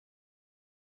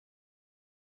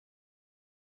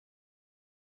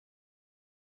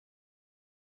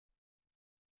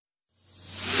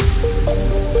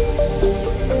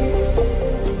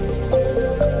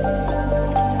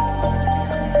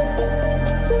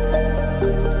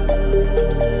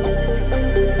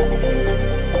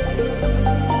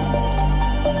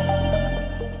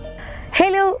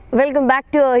Welcome back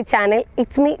to our channel.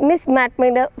 It's me, Miss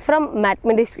Madminder from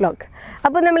Madmindersvlog.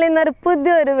 അപ്പോൾ നമ്മൾ ഇന്നൊരു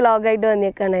പുതിയൊരു വ്ളോഗായിട്ട്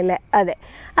വന്നിരിക്കുകയാണല്ലേ. അതെ,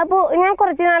 അപ്പോൾ ഞാൻ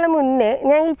കുറച്ച് നാൾ മുന്നേ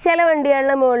ഈ ചില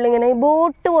വണ്ടികളുടെ മുകളിൽ ഇങ്ങനെ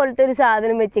ബോട്ട് പോലത്തെ ഒരു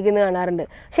സാധനം വെച്ചിരിക്കുന്നത് കാണാറുണ്ട്.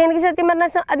 പക്ഷെ എനിക്ക് സത്യം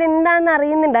പറഞ്ഞാൽ അതെന്താണെന്ന്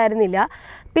അറിയുന്നുണ്ടായിരുന്നില്ല.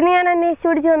 പിന്നെ ഞാൻ അന്വേഷിച്ച്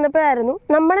പിടിച്ച് വന്നപ്പോഴായിരുന്നു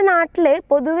നമ്മുടെ നാട്ടിൽ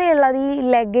പൊതുവേ ഉള്ളത് ഈ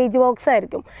ലഗേജ് ബോക്സ്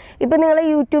ആയിരിക്കും. ഇപ്പം നിങ്ങൾ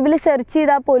യൂട്യൂബിൽ സെർച്ച്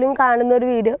ചെയ്താൽ പോലും കാണുന്ന ഒരു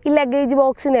വീഡിയോ ഈ ലഗേജ്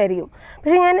ബോക്സിനായിരിക്കും.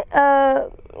 പക്ഷെ ഞാൻ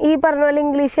ഈ പറഞ്ഞ പോലെ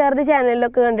ഇംഗ്ലീഷുകാരുടെ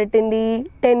ചാനലിലൊക്കെ കണ്ടിട്ടുണ്ട് ഈ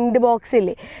ടെൻറ്റ് ബോക്സ്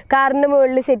ഇല്ലേ, കാറിൻ്റെ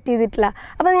മുകളിൽ സെറ്റ് ചെയ്തിട്ടില്ല.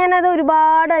 അപ്പോൾ ഞാനത്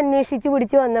ഒരുപാട് അന്വേഷിച്ച്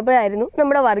പിടിച്ച് വന്നപ്പോഴായിരുന്നു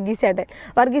നമ്മുടെ വർഗീസേട്ടൻ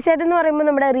എന്ന് പറയുമ്പോൾ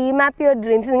നമ്മുടെ റീമാപ്പ് യുവർ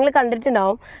ഡ്രീംസ് നിങ്ങൾ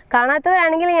കണ്ടിട്ടുണ്ടാവും.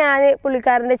 കാണാത്തവരാണെങ്കിൽ ഞാൻ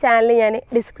പുള്ളിക്കാരൻ്റെ ചാനൽ ഞാൻ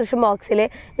ഡിസ്ക്രിപ്ഷൻ ബോക്സിൽ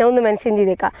ഞാൻ ഒന്ന് മെൻഷൻ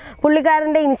ചെയ്തേക്കാം.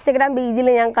 പുള്ളിക്കാരൻ്റെ ഇൻസ്റ്റഗ്രാം പേജിൽ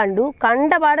ഞാൻ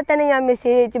കണ്ട പാടെ തന്നെ ഞാൻ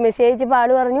മെസ്സേജ് അയച്ചപ്പോൾ ആൾ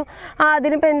പറഞ്ഞു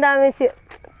അതിനിപ്പോൾ എന്താ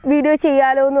വീഡിയോ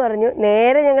ചെയ്യാലോ എന്ന് പറഞ്ഞു.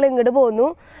 നേരെ ഞങ്ങൾ ഇങ്ങോട്ട് പോന്നു.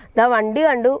 വണ്ടി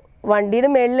കണ്ടു, വണ്ടിയുടെ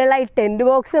മേളിലുള്ള ഈ ടെൻറ്റ്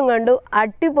ബോക്സും കണ്ടു.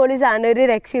 അടിപൊളി സാധനം, ഒരു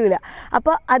രക്ഷയില്ല.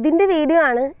 അപ്പോൾ അതിൻ്റെ വീഡിയോ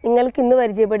ആണ് നിങ്ങൾക്ക് ഇന്ന്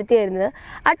പരിചയപ്പെടുത്തി തരുന്നത്.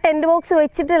 ആ ടെൻറ്റ് ബോക്സ്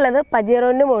വെച്ചിട്ടുള്ളത്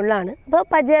പജേറോൻ്റെ മുകളിലാണ്. അപ്പോൾ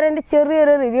പജേറോൻ്റെ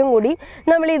ചെറിയൊരു റിവ്യൂ കൂടി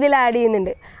നമ്മൾ ഇതിൽ ആഡ്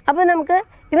ചെയ്യുന്നുണ്ട്. അപ്പോൾ നമുക്ക്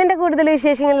ഇതിൻ്റെ കൂടുതൽ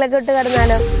വിശേഷങ്ങളിലൊക്കെ ഇട്ട്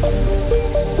കടന്നാലോ.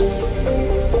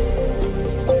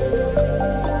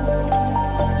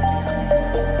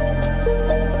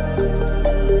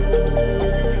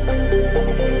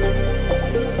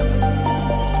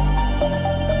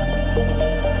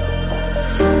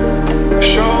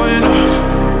 Showing off,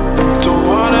 don't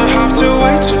wanna have to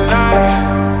wait tonight.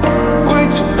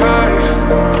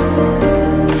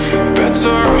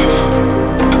 Better off,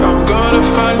 I'm gonna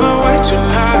find my way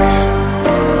tonight.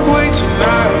 Won't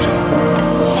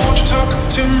you talk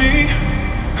to me?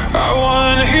 I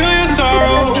wanna heal your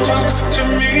sorrow. Won't you talk to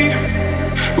me?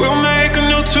 We'll make a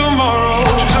new tomorrow.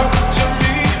 Won't you talk to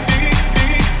me?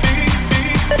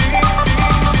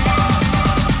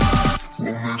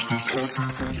 We'll make this happen.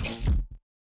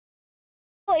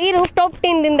 ഈ roof top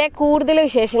ടെൻറ്റിൻ്റെ കൂടുതൽ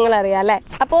വിശേഷങ്ങൾ അറിയാം അല്ലേ.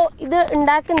 അപ്പോൾ ഇത്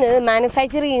ഉണ്ടാക്കുന്നത്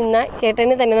manufacture ചെയ്യുന്ന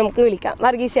ചേട്ടനെ തന്നെ നമുക്ക് വിളിക്കാം,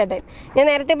 വർഗീസ് ചേട്ടൻ. ഞാൻ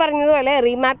നേരത്തെ പറഞ്ഞതുപോലെ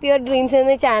റീമാപ്പ് യുവർ ഡ്രീംസ്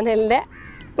എന്ന ചാനലിൻ്റെ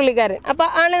പുള്ളിക്കാരൻ. അപ്പോൾ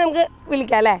ആളെ നമുക്ക്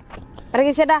വിളിക്കാം അല്ലേ.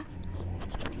 വർഗീസ് ചേട്ടാ,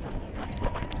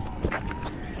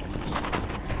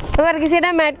 അപ്പോൾ വർഗീസ്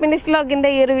ചേട്ടാ മാഡ്മിൻഡേഴ്സ് വ്ളോഗിൻ്റെ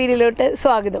ഈ ഒരു വീഡിയോയിലോട്ട്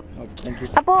സ്വാഗതം.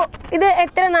 അപ്പോൾ ഇത്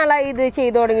എത്ര നാളായി ഇത്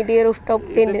ചെയ്തു തുടങ്ങിയിട്ട് ഈ റൂഫ് ടോപ്പ്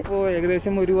ടെൻറ്റ്? ഇപ്പോൾ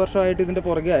ഏകദേശം 1 വർഷമായിട്ട് ഇതിൻ്റെ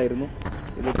പുറകെ ആയിരുന്നു.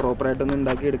 ഇത് പ്രോപ്പറായിട്ടൊന്ന്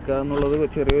ഉണ്ടാക്കി എടുക്കുക എന്നുള്ളത്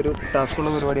ചെറിയൊരു ടാസ്കുള്ള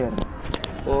പരിപാടിയായിരുന്നു.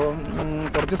 അപ്പോൾ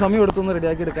കുറച്ച് സമയം എടുത്തൊന്ന്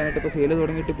റെഡിയാക്കി എടുക്കാനായിട്ട് ഇപ്പോൾ സെയിൽ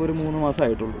തുടങ്ങിയിട്ട് ഇപ്പോൾ ഒരു 3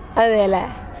 മാസമായിട്ടുള്ളൂ. അതെ അല്ലേ.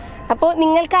 അപ്പോൾ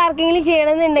നിങ്ങൾക്ക് ആർക്കെങ്കിലും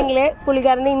ചെയ്യണമെന്നുണ്ടെങ്കിൽ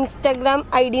പുള്ളിക്കാരൻ്റെ ഇൻസ്റ്റാഗ്രാം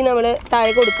ID നമ്മൾ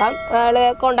താഴെ കൊടുക്കാം, ആളെ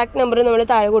കോൺടാക്ട് നമ്പർ നമ്മൾ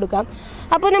താഴെ കൊടുക്കാം.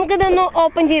 അപ്പോൾ നമുക്കിതൊന്ന്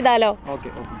ഓപ്പൺ ചെയ്താലോ?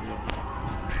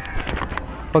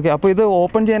 ഓക്കെ. അപ്പോൾ ഇത്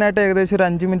ഓപ്പൺ ചെയ്യാനായിട്ട് ഏകദേശം ഒരു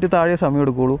 5 മിനിറ്റ് താഴെ സമയം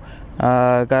എടുക്കുകയുള്ളൂ.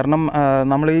 കാരണം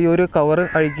നമ്മൾ ഈ ഒരു കവർ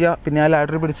അഴിക്കുക, പിന്നെ ആ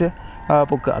ലാഡർ പിടിച്ച്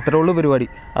പൊക്കുക, അത്രേ ഉള്ളൂ പരിപാടി.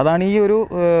 അതാണ് ഈ ഒരു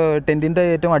ടെൻറ്റിൻ്റെ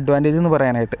ഏറ്റവും അഡ്വാൻറ്റേജ് എന്ന്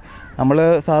പറയാനായിട്ട്. നമ്മൾ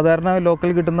സാധാരണ ലോക്കൽ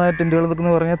കിട്ടുന്ന ടെൻറ്റുകൾ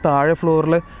എന്ന് പറഞ്ഞാൽ താഴെ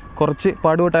ഫ്ലോറിൽ കുറച്ച്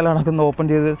പാടുപെട്ടാലാണ് അതൊന്ന് ഓപ്പൺ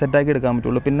ചെയ്ത് സെറ്റാക്കി എടുക്കാൻ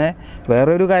പറ്റുള്ളൂ. പിന്നെ വേറെ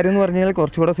ഒരു കാര്യം എന്ന് പറഞ്ഞു കഴിഞ്ഞാൽ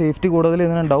കുറച്ചുകൂടെ സേഫ്റ്റി കൂടുതൽ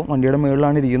ഇതിനുണ്ടാവും. വണ്ടിയുടെ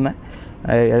മുകളിലാണ് ഇരിക്കുന്നത്,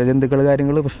 ഇഴജന്തുക്കൾ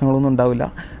കാര്യങ്ങൾ പ്രശ്നങ്ങളൊന്നും ഉണ്ടാവില്ല.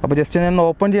 അപ്പോൾ ജസ്റ്റ് ഞാൻ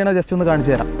ഓപ്പൺ ചെയ്യണത് ജസ്റ്റ് ഒന്ന്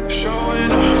കാണിച്ചു തരാം.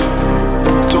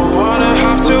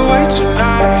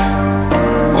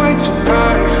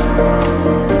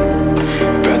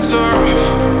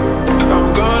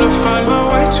 Find my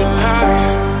way tonight.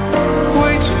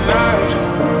 Won't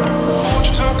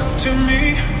you talk to me?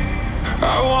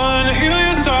 I wanna heal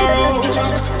your sorrow. Won't you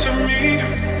talk to me?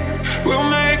 We'll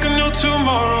make a new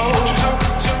tomorrow. Won't you talk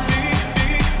to me?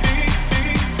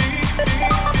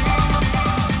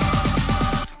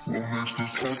 We'll make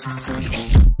this happen.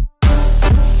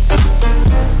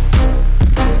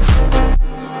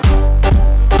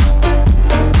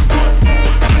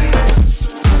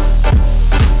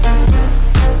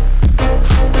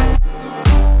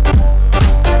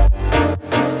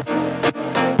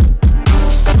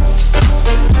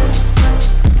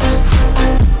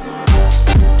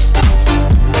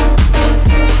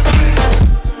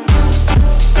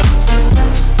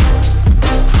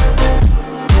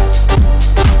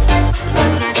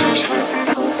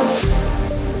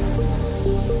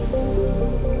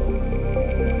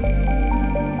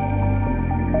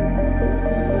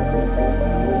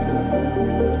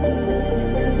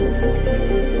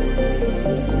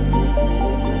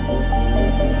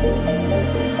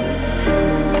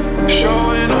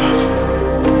 Showing off,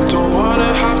 don't wanna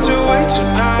have to wait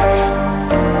tonight.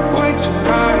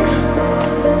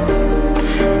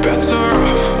 Better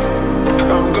off,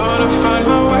 I'm gonna find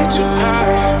my way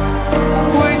tonight.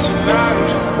 Won't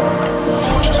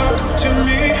you talk to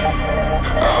me?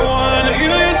 I wanna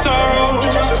heal your sorrow. Won't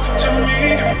you talk to me?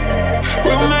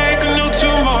 We'll make a new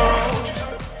tomorrow.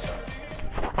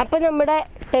 അപ്പോൾ നമ്മുടെ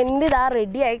tent ഇതാ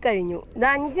ready ആയി കഴിഞ്ഞു. ഇത്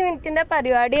 5 മിനിറ്റിൻ്റെ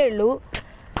പരിപാടിയേ ഉള്ളൂ.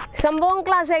 സംഭവം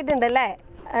class ആയിട്ടുണ്ടല്ലേ.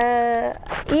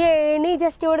 ഈ ഏണി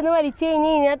ജസ്റ്റ് ഇവിടുന്ന് വലിച്ചു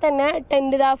കഴിഞ്ഞാൽ തന്നെ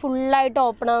ടെൻറ്റ് ഇതാ ഫുള്ളായിട്ട്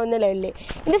ഓപ്പൺ ആവുന്നില്ലല്ലേ.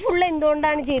 ഇത് ഫുൾ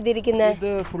എന്തുകൊണ്ടാണ് ചെയ്തിരിക്കുന്നത്?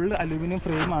 ഇത് full aluminium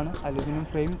ഫ്രെയിമാണ്. Aluminium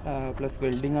frame plus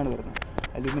welding ആണ് വരുന്നത്.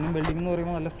 അലൂമിനിയം വെൽഡിംഗ് എന്ന്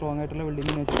പറയുമ്പോൾ നല്ല സ്ട്രോങ് ആയിട്ടുള്ള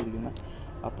വെൽഡിംഗാണ് ചെയ്തിരിക്കുന്നത്.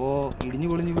 അപ്പോൾ ഇടിഞ്ഞു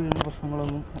പൊളിഞ്ഞ് വീഴുന്ന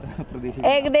പ്രശ്നങ്ങളൊന്നും പ്രതീക്ഷിക്കും.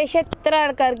 ഏകദേശം എത്ര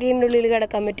ആൾക്കാർക്ക് ഇതിൻ്റെ ഉള്ളിൽ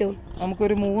കിടക്കാൻ പറ്റും?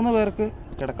 നമുക്കൊരു 3 പേർക്ക്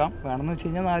കിടക്കാം. വേണമെന്ന് വെച്ച്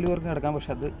കഴിഞ്ഞാൽ 4 പേർക്ക് കിടക്കാം.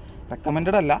 പക്ഷെ അത്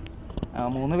റെക്കമെൻഡഡ് അല്ല.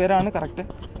 3 പേരാണ് കറക്റ്റ്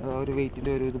ഒരു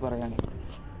വെയിറ്റിൻ്റെ ഒരു ഇത് പറയുകയാണെങ്കിൽ.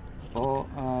 അപ്പോൾ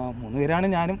 3 പേരാണ്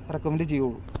ഞാനും റെക്കമെൻഡ്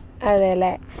ചെയ്യുള്ളൂ. അതെ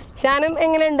അല്ലേ. സാധനം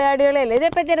എങ്ങനെയുണ്ട്? അടിപൊളിയല്ലേ?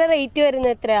 ഇതിപ്പോൾ എത്ര റേറ്റ്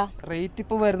വരുന്നത്? എത്രയാ റേറ്റ്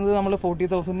ഇപ്പോൾ വരുന്നത്? നമ്മൾ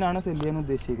 40,000 സെല് ചെയ്യാൻ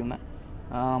ഉദ്ദേശിക്കുന്നത്.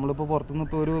 നമ്മളിപ്പോൾ പുറത്തുനിന്ന്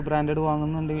ഇപ്പോൾ ഒരു ബ്രാൻഡഡ്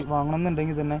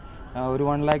വാങ്ങണമെന്നുണ്ടെങ്കിൽ തന്നെ ഒരു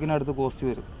 1 lakhന് അടുത്ത് കോസ്റ്റ്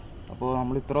വരും. അപ്പോൾ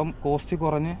നമ്മൾ ഇത്രയും കോസ്റ്റ്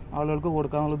കുറഞ്ഞ് ആളുകൾക്ക്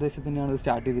കൊടുക്കാനുള്ള ഉദ്ദേശത്തിൽ തന്നെയാണ് ഇത്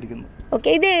സ്റ്റാർട്ട് ചെയ്തിരിക്കുന്നത്. ഓക്കെ.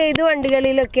 ഇത് ഏത്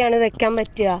വണ്ടികളിലൊക്കെയാണ് വെക്കാൻ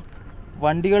പറ്റുക?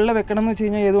 വണ്ടികളിൽ വെക്കണം എന്ന് വെച്ച്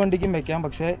കഴിഞ്ഞാൽ ഏത് വണ്ടിക്കും വെക്കാം.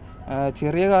 പക്ഷേ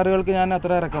ചെറിയ കാറുകൾക്ക് ഞാൻ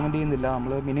അത്ര റെക്കമെൻഡ് ചെയ്യുന്നില്ല.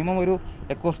 നമ്മൾ മിനിമം ഒരു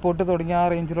എക്കോസ്പോർട്ട് തുടങ്ങിയ ആ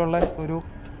റേഞ്ചിലുള്ള ഒരു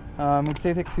മിഡ്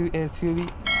സൈസ് SUV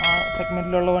ആ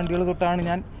സെഗ്മെൻറ്റിലുള്ള വണ്ടികൾ തൊട്ടാണ്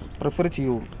ഞാൻ പ്രിഫർ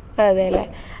ചെയ്യുള്ളൂ. അതെ അല്ലേ.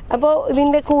 അപ്പോൾ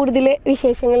ഇതിൻ്റെ കൂടുതൽ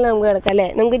വിശേഷങ്ങൾ നമുക്ക് കിടക്കാം അല്ലേ.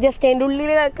 നമുക്ക് ജസ്റ്റ് അതിൻ്റെ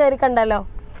ഉള്ളിൽ കയറി കണ്ടാലോ.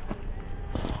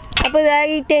 അപ്പോൾ ഇതാ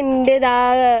ഈ ടെൻറ്റ് ഇതാ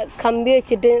കമ്പി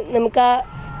വെച്ചിട്ട് നമുക്ക് ആ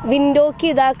വിൻഡോക്ക്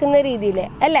ഇതാക്കുന്ന രീതിയിൽ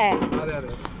അല്ലേ.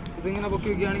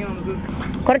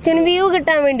 കുറച്ചൊരു വ്യൂ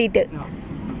കിട്ടാൻ വേണ്ടിയിട്ട്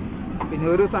പിന്നെ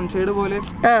ഒരു സൺഷെയ്ഡ് പോലെ.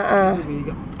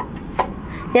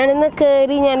 ഞാനിന്ന്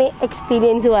കയറി ഞാൻ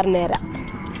എക്സ്പീരിയൻസ് പറഞ്ഞുതരാം.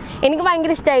 എനിക്ക്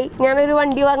ഭയങ്കര ഇഷ്ടമായി. ഞാനൊരു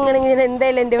വണ്ടി വാങ്ങണമെങ്കിൽ ഞാൻ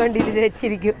എന്തായാലും എൻ്റെ വണ്ടിയിൽ ഇത്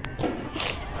വെച്ചിരിക്കും.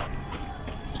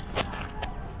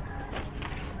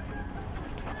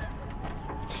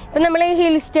 ഇപ്പം നമ്മൾ ഈ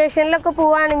ഹിൽ സ്റ്റേഷനിലൊക്കെ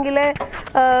പോവുകയാണെങ്കിൽ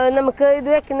നമുക്ക് ഇത്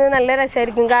വെക്കുന്നത് നല്ല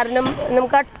രസമായിരിക്കും. കാരണം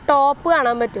നമുക്ക് ആ ടോപ്പ്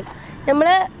കാണാൻ പറ്റും. നമ്മൾ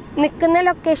നിൽക്കുന്ന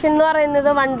ലൊക്കേഷൻ എന്ന് പറയുന്നത്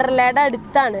വണ്ടർലായുടെ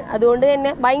അടുത്താണ്. അതുകൊണ്ട്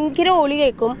തന്നെ ഭയങ്കര ഒളി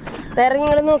കേൾക്കും. വേറെ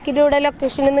നിങ്ങൾ നോക്കിയിട്ട് ഇവിടെ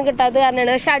ലൊക്കേഷനൊന്നും കിട്ടാത്ത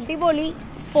കാരണമാണ്. പക്ഷെ അടിപൊളി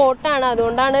സ്പോട്ടാണ്.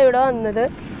 അതുകൊണ്ടാണ് ഇവിടെ വന്നത്.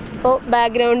 അപ്പോൾ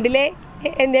ബാക്ക്ഗ്രൗണ്ടിലെ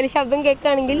എന്തെങ്കിലും ശബ്ദം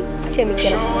കേൾക്കുകയാണെങ്കിൽ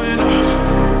ക്ഷമിക്കണം.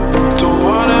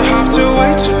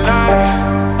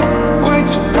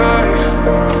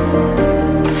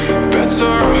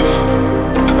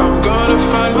 I'm gonna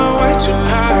find my way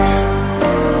tonight.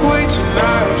 Way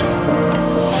tonight.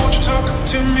 Won't you talk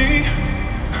to me?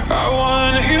 I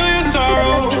wanna heal your sorrow.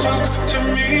 Won't you talk to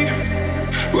me?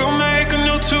 We'll make a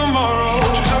new tomorrow.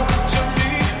 Won't you talk to me?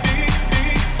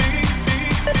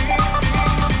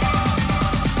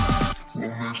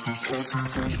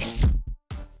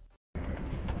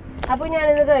 അപ്പോൾ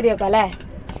ഞാനിത് കയറി നോക്കാം അല്ലേ.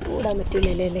 കൂടാൻ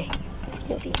പറ്റില്ലല്ലേ അല്ലേ.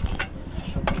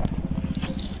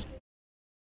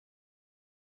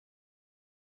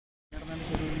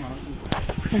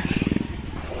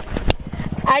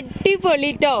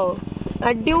 അടിപൊളിട്ടോ.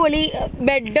 അടിപൊളി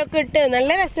ബെഡൊക്കെ ഇട്ട് നല്ല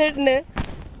രസമുണ്ട്.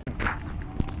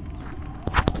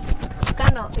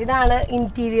 കണ്ടോ, ഇതാണ്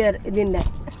ഇന്റീരിയർ ഇതിൻ്റെ.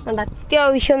 കണ്ടോ,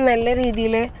 അത്യാവശ്യം നല്ല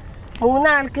രീതിയിൽ 3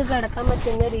 ആൾക്ക് കിടക്കാൻ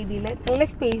പറ്റുന്ന രീതിയിൽ നല്ല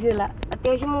സ്പേസ് ഉള്ള,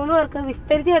 അത്യാവശ്യം 3 പേർക്ക്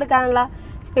വിസ്തരിച്ച് കിടക്കാനുള്ള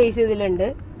സ്പേസ് ഇതിലുണ്ട്.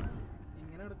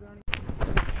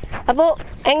 അപ്പോൾ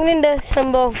എങ്ങനെയുണ്ട്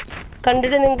സംഭവം?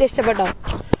 കണ്ടിട്ട് നിങ്ങൾക്ക് ഇഷ്ടപ്പെട്ടോ?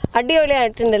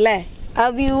 അടിപൊളിയായിട്ടുണ്ടല്ലേ. ആ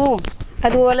വ്യൂവും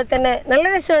അതുപോലെ തന്നെ നല്ല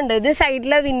രസമുണ്ട്. ഇത്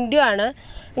സൈഡിലെ വിൻഡോ ആണ്.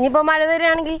 ഇനിയിപ്പോൾ മഴ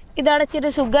വരികയാണെങ്കിൽ ഇതടച്ചിട്ട്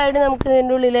സുഖമായിട്ട് നമുക്ക്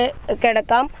ഇതിൻ്റെ ഉള്ളിൽ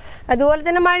കിടക്കാം. അതുപോലെ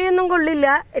തന്നെ മഴയൊന്നും കൊള്ളില്ല.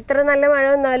 എത്ര നല്ല മഴ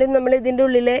വന്നാലും നമ്മൾ ഇതിൻ്റെ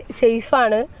ഉള്ളിൽ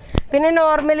സേഫാണ്. പിന്നെ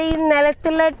നോർമലി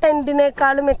നിലത്തുള്ള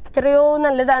ടെൻറ്റിനേക്കാളും എത്രയോ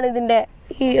നല്ലതാണ് ഇതിൻ്റെ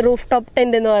ഈ റൂഫ് ടോപ്പ്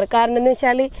ടെൻറ്റ് എന്ന് പറയുന്നത്. കാരണം എന്ന്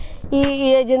വെച്ചാൽ ഈ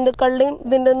ജന്തുക്കളുടെയും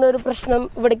ഇതിൻ്റെ ഒന്നും ഒരു പ്രശ്നം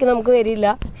ഇവിടേക്ക് നമുക്ക് വരില്ല.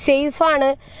 സേഫാണ്.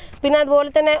 പിന്നെ അതുപോലെ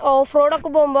തന്നെ ഓഫ് റോഡൊക്കെ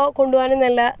പോകുമ്പോൾ കൊണ്ടുപോകാനും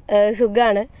നല്ല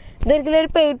സുഖമാണ്. ഇതൊരിക്കലും ഒരു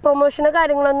പെയ്ഡ് പ്രൊമോഷനോ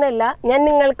കാര്യങ്ങളൊന്നുമല്ല. ഞാൻ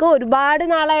നിങ്ങൾക്ക് ഒരുപാട്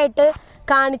നാളായിട്ട്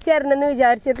കാണിച്ചു തരണമെന്ന്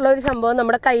വിചാരിച്ചിട്ടുള്ള ഒരു സംഭവം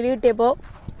നമ്മുടെ കയ്യിൽ കിട്ടിയപ്പോൾ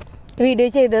വീഡിയോ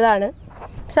ചെയ്തതാണ്.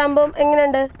 സംഭവം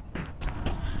എങ്ങനെയുണ്ട്?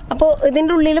 അപ്പോൾ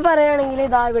ഇതിൻ്റെ ഉള്ളിൽ പറയുകയാണെങ്കിൽ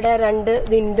ഇതാ ഇവിടെ 2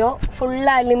 വിൻഡോ ഫുൾ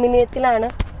അലുമിനിയത്തിലാണ്.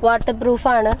 വാട്ടർ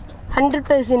പ്രൂഫാണ്.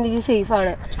 100%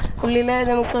 സേഫാണ്. ഉള്ളിൽ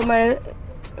നമുക്ക്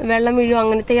വെള്ളം വീഴും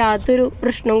അങ്ങനത്തെ യാതൊരു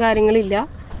പ്രശ്നവും കാര്യങ്ങളില്ല.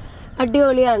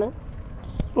 അടിപൊളിയാണ്.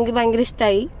 എനിക്ക് ഭയങ്കര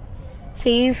ഇഷ്ടമായി.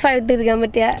 സേഫായിട്ട് ഇരിക്കാൻ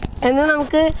പറ്റുക എന്നാൽ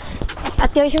നമുക്ക്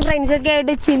അത്യാവശ്യം ഫ്രണ്ട്സൊക്കെ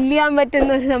ആയിട്ട് ചില്ല് ചെയ്യാൻ പറ്റുന്ന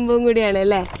ഒരു സംഭവം കൂടിയാണ്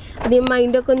അല്ലേ. അധികം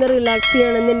മൈൻഡൊക്കെ ഒന്ന് റിലാക്സ്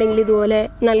ചെയ്യണമെന്നുണ്ടെങ്കിൽ ഇതുപോലെ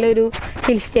നല്ലൊരു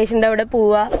ഹിൽ സ്റ്റേഷൻ്റെ അവിടെ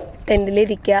പോവുക,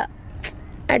 ടെൻറ്റിലിരിക്കുക.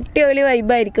 അടിപൊളി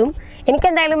വൈബായിരിക്കും.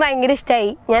 എനിക്കെന്തായാലും ഭയങ്കര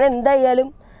ഇഷ്ടമായി. ഞാൻ എന്തായാലും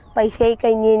പൈസ ആയി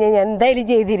കഴിഞ്ഞ് കഴിഞ്ഞാൽ ഞാൻ എന്തായാലും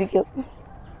ചെയ്തിരിക്കും.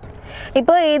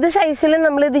 ഇപ്പോൾ ഏത് സൈസിലും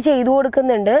നമ്മളിത് ചെയ്തു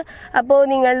കൊടുക്കുന്നുണ്ട്. അപ്പോൾ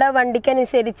നിങ്ങളുടെ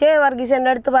വണ്ടിക്കനുസരിച്ച്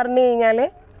വർഗീസിൻ്റെ അടുത്ത് പറഞ്ഞു കഴിഞ്ഞാൽ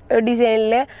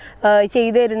ഡിസൈനിൽ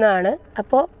ചെയ്തു തരുന്നതാണ്.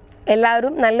 അപ്പോൾ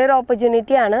എല്ലാവരും നല്ലൊരു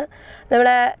ഓപ്പർച്യൂണിറ്റിയാണ്.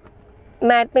 നമ്മളെ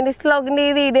മാഡ്മിൻഡേഴ്സ് വ്ലോഗിൻ്റെ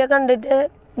ഈ വീഡിയോ കണ്ടിട്ട്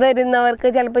വരുന്നവർക്ക്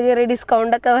ചിലപ്പോൾ ചെറിയ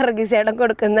ഡിസ്കൗണ്ടൊക്കെ വർഗീസേടം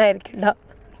കൊടുക്കുന്നതായിരിക്കും കേട്ടോ.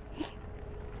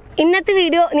 ഇന്നത്തെ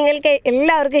വീഡിയോ നിങ്ങൾക്ക്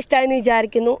എല്ലാവർക്കും ഇഷ്ടമായെന്ന്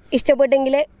വിചാരിക്കുന്നു.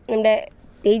 ഇഷ്ടപ്പെട്ടെങ്കിൽ നമ്മുടെ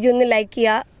പേജ് ഒന്ന് ലൈക്ക്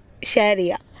ചെയ്യുക, ഷെയർ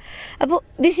ചെയ്യുക. അപ്പോൾ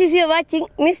this is you watching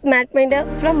miss മാറ്റ്മൈൻഡർ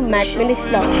from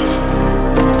Madmindersvlog.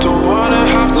 Don't wanna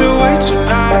have to wait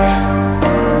tonight.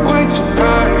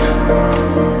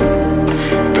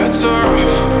 Better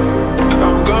off,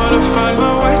 I'm gonna find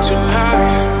my way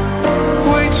tonight.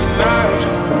 Wait tonight.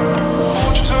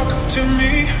 Won't you talk to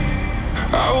me?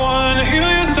 I wanna heal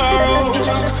your sorrow. Won't you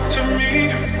talk to me?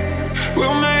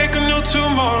 We'll make a new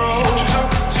tomorrow. Won't you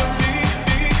talk to me?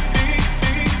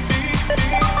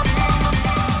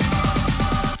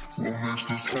 What makes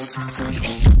this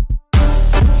happy?